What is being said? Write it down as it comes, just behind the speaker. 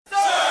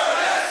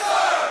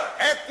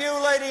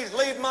ladies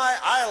leave my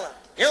island.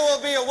 You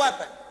will be a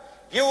weapon.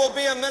 You will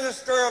be a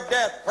minister of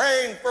death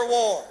praying for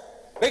war.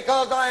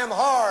 Because I am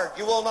hard,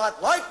 you will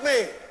not like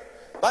me.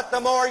 But the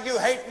more you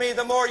hate me,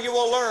 the more you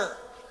will learn.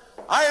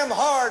 I am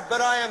hard, but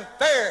I am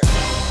fair.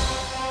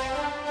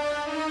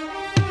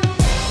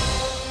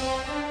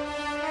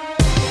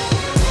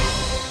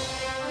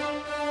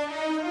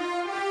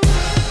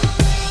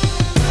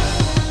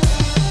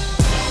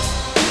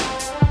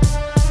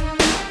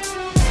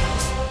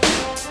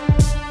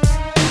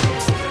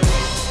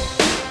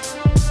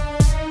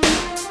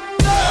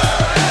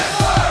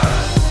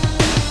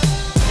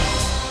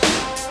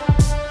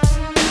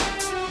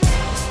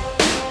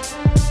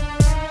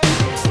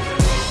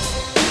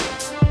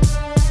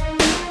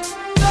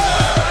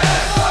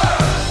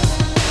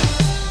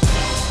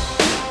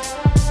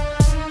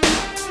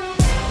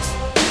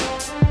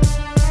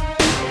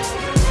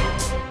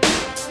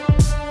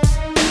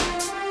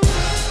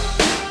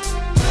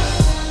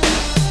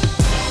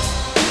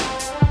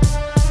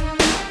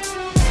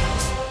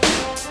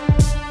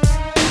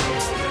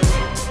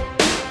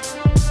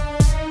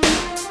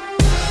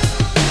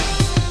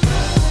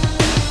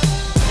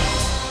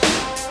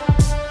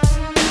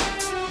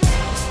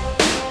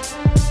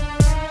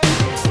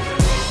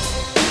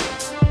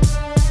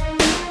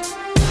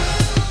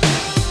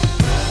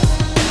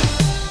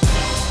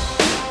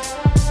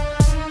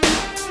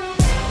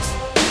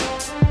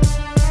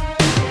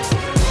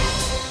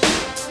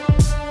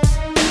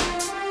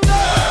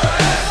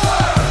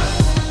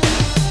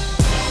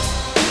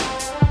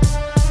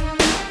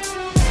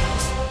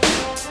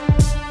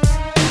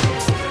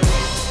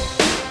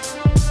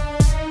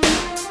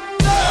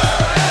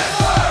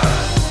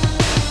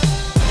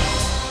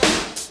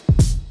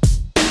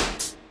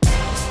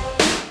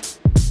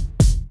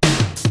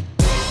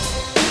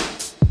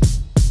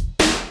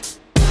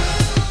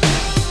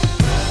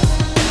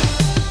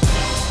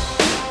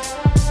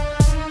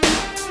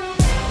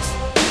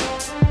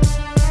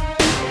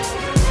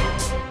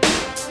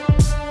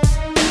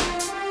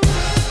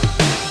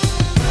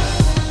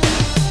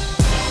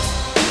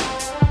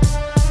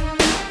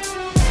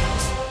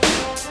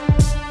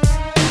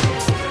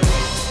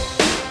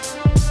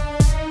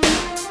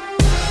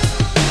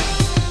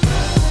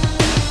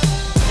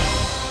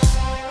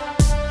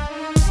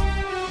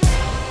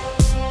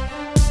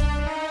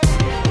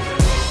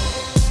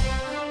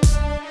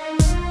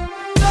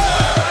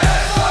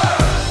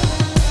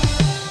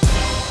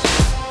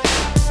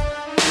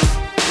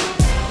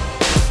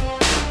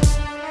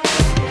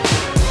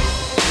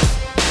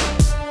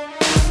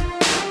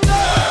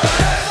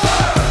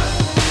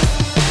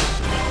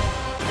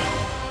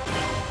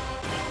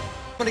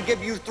 I'm gonna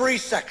give you 3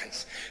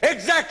 seconds.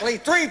 Exactly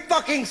 3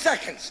 fucking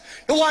seconds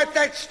to wipe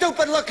that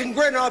stupid looking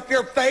grin off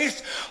your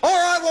face, or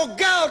I will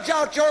gouge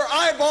out your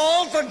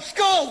eyeballs and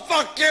skull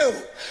fuck you.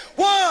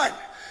 1,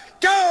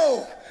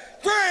 2,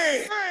 3.